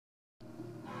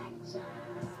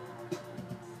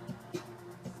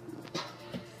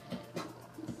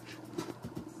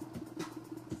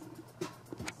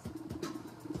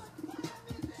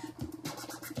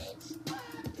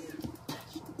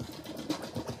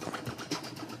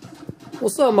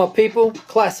What's up, my people?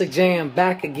 Classic Jam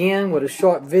back again with a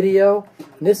short video.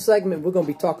 In this segment, we're going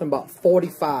to be talking about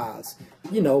 45's.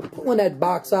 You know, pulling that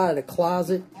box out of the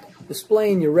closet,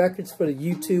 displaying your records for the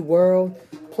YouTube world,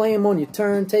 playing them on your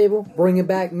turntable, bringing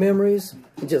back memories,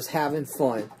 and just having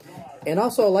fun. And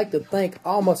also, I'd like to thank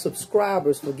all my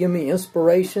subscribers for giving me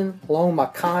inspiration, along with my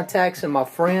contacts and my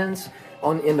friends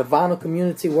in the vinyl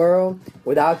community world.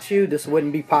 Without you, this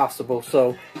wouldn't be possible.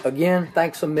 So, again,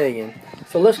 thanks a million.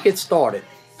 So let's get started.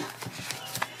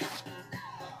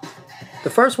 The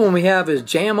first one we have is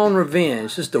Jam on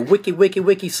Revenge. This is the Wiki Wiki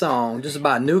Wiki song. This is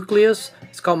by Nucleus.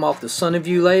 It's come off the Son of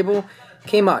You label.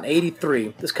 Came out in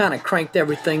 '83. This kind of cranked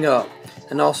everything up.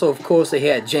 And also, of course, they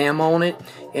had Jam on it.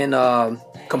 And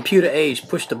Computer Age,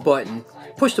 Push the Button.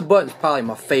 Push the Button is probably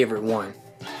my favorite one.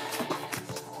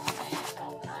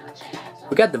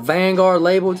 We got the Vanguard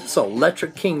label. This is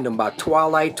Electric Kingdom by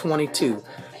Twilight 22.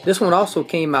 This one also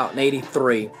came out in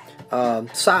 '83.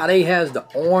 Side A has the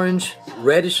orange,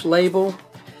 reddish label.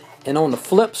 And on the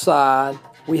flip side,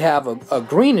 we have a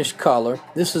greenish color.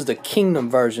 This is the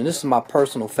Kingdom version. This is my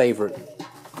personal favorite.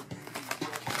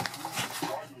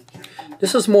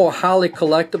 This is more highly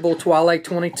collectible Twilight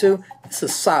 22. This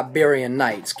is Siberian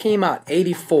Nights. Came out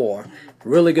 '84.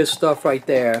 Really good stuff right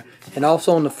there. And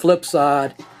also on the flip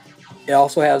side, it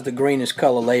also has the greenish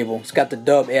color label. It's got the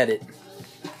dub edit.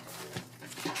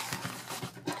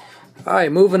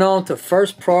 Alright, moving on to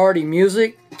First Priority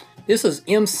Music. This is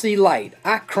MC Light.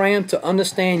 I Crammed to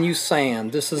Understand You,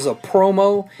 Sam. This is a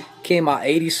promo. Came out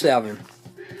 '87.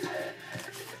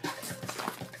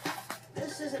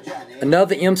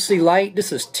 Another MC Light.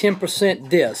 This is 10%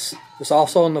 Dis. It's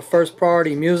also on the First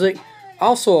Priority Music.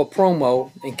 Also a promo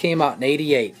and came out in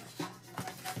 '88.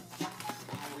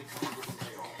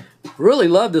 Really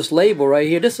love this label right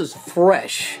here. This is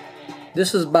Fresh.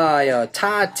 This is by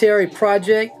Ty Terry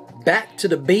Project. Back to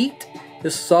the Beat.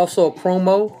 This is also a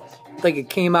promo. I think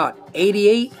it came out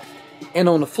 '88. And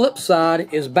on the flip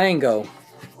side is Bango.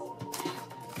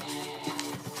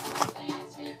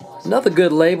 Another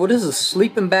good label. This is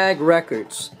Sleeping Bag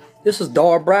Records. This is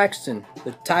Dar Braxton.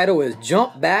 The title is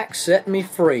Jump Back, Set Me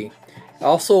Free.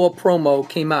 Also a promo.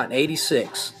 Came out in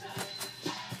 '86.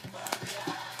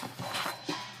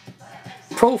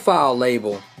 Profile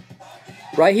label.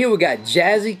 Right here we got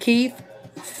Jazzy Keith,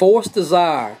 Force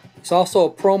Desire. It's also a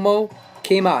promo.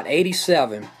 Came out in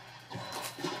 '87.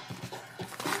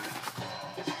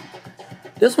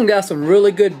 This one got some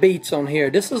really good beats on here.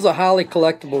 This is a highly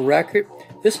collectible record.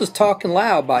 This is Talking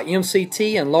Loud by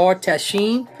MCT and Lord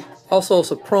Tashin. Also it's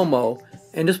a promo.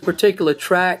 And this particular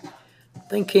track, I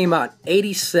think, came out in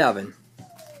 '87.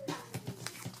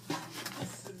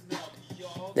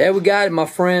 There we got it, my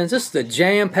friends. This is the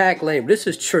Jam Pack label. This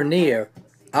is Chernier.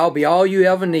 I'll Be All You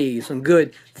Ever Need. Some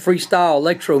good freestyle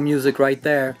electro music right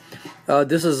there.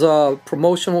 This is a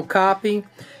promotional copy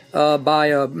by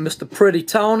Mr. Pretty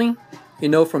Tony, you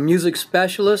know, from Music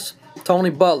Specialist. Tony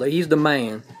Butler, he's the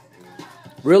man.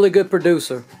 Really good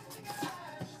producer.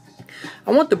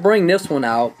 I want to bring this one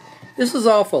out. This is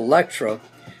off Electro.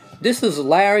 This is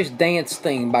Larry's Dance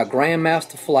Theme by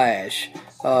Grandmaster Flash.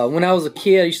 When I was a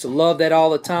kid, I used to love that all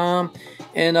the time.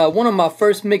 And one of my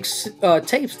first mix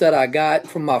tapes that I got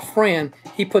from my friend,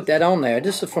 he put that on there.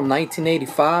 This is from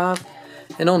 1985.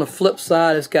 And on the flip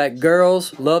side, it's got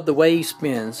Girls Love the Way He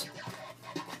Spins.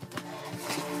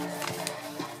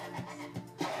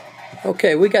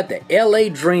 Okay, we got the LA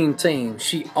Dream Team.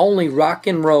 She Only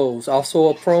Rockin' Rolls. Also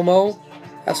a promo.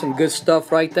 That's some good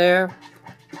stuff right there.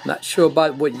 Not sure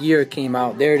about what year it came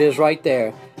out. There it is right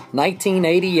there.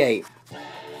 1988.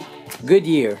 Good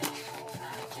year.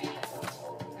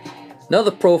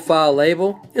 Another profile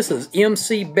label. This is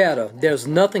MC Better. There's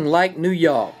Nothing Like New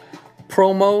York.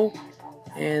 Promo.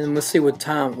 And let's see what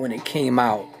time when it came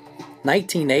out.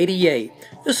 1988.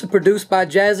 This is produced by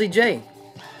Jazzy J.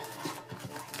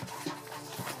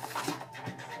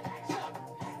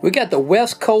 We got the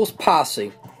West Coast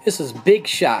Posse. This is Big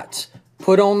Shots.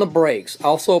 Put on the Brakes.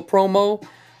 Also a promo.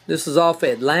 This is off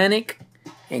Atlantic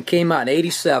and came out in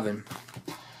 '87.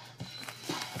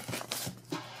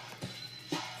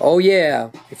 Oh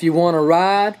yeah, if you want to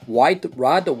ride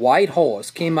the White Horse.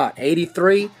 Came out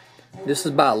 '83. This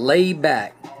is by Laid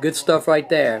Back. Good stuff right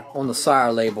there on the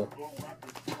Sire label.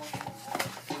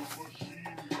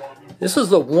 This is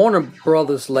the Warner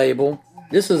Brothers label.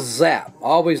 This is Zap.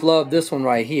 Always love this one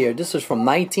right here. This is from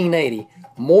 1980.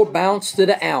 More Bounce to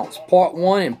the Ounce. Part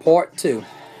 1 and Part 2.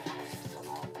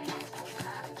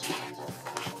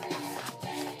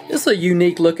 This is a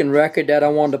unique looking record that I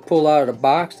wanted to pull out of the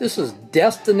box. This is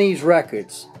Destiny's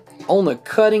Records. On the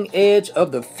Cutting Edge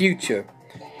of the Future.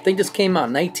 I think this came out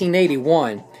in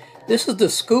 1981. This is the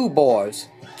Schoolboys.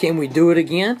 Can we do it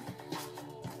again?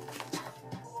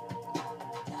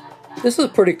 This is a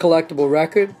pretty collectible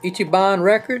record. Ichiban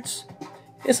Records.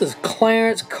 This is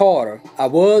Clarence Carter. I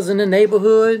Was in the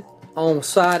Neighborhood on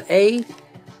side A,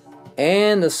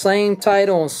 and the same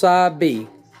title on side B.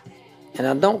 And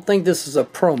I don't think this is a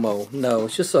promo. No,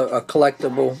 it's just a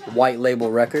collectible white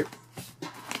label record.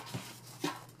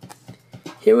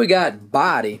 Here we got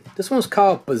Body. This one's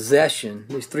called Possession.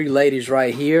 These three ladies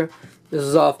right here. This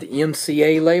is off the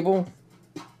MCA label.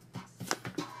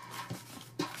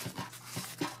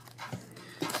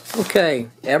 Okay,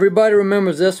 everybody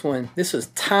remembers this one. This is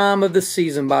Time of the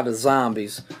Season by the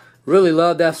Zombies. Really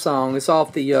love that song. It's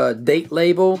off the Date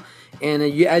label. And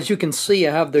as you can see,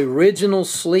 I have the original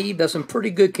sleeve. That's in pretty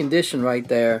good condition right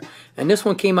there. And this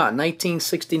one came out in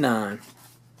 1969.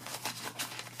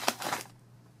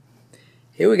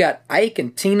 Here we got Ike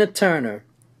and Tina Turner.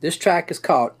 This track is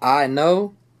called I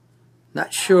Know.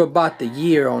 Not sure about the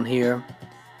year on here.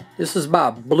 This is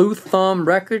by Blue Thumb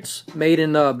Records, made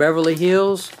in Beverly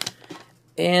Hills.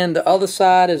 And the other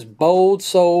side is Bold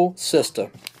Soul Sister.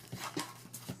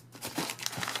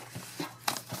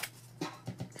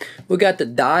 We got the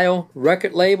Dial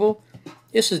record label.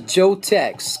 This is Joe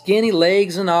Tex, Skinny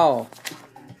Legs and All.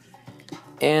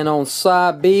 And on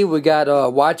side B, we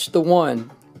got Watch the One,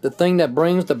 The Thing That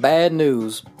Brings the Bad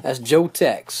News. That's Joe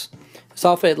Tex. It's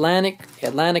off Atlantic.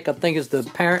 Atlantic, I think, is the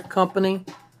parent company.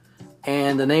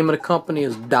 And the name of the company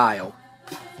is Dial.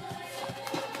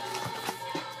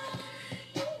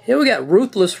 Here we got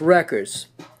Ruthless Records.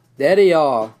 There they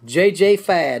are. JJ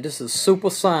Fad. This is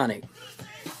Supersonic.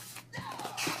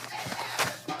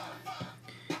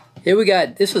 Here we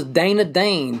got, this is Dana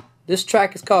Dane. This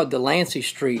track is called Delancey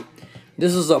Street.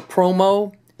 This is a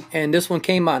promo, and this one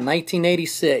came out in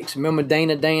 1986. Remember,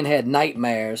 Dana Dane had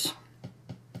Nightmares.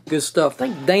 Good stuff. I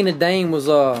think Dana Dane was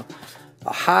a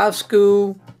high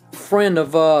school friend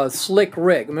of Slick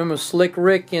Rick. Remember Slick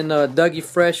Rick and Dougie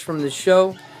Fresh from the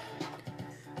show?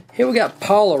 Here we got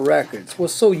Paula Records.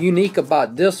 What's so unique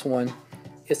about this one,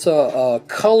 it's a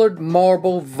colored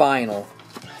marble vinyl.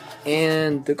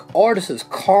 And the artist is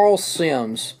Carl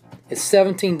Sims. It's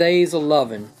 17 Days of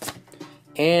Lovin'.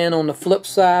 And on the flip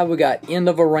side, we got End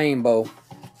of a Rainbow.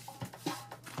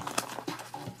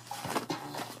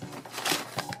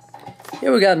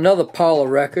 Here we got another Paula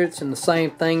Records, and the same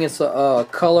thing. It's a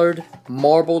colored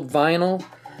marbled vinyl.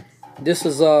 This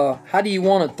is How Do You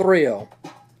Want a Thrill?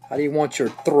 How do you want your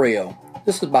thrill?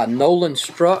 This is by Nolan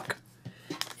Struck.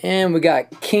 And we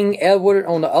got King Edward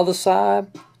on the other side.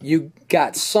 You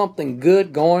Got Something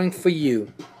Good Going for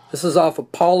You. This is off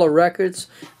of Paula Records.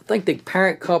 I think the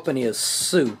parent company is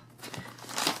Sue.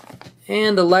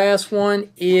 And the last one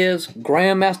is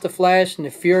Grandmaster Flash and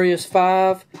the Furious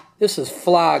 5. This is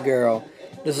Fly Girl.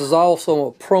 This is also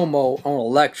a promo on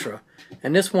Electro.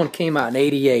 And this one came out in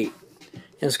 88. And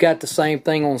it's got the same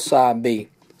thing on side B.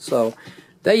 So,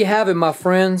 there you have it, my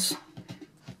friends.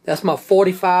 That's my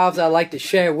 45s I'd like to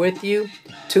share with you.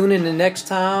 Tune in the next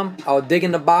time. I'll dig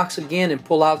in the box again and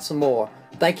pull out some more.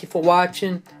 Thank you for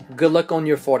watching. Good luck on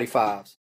your 45s.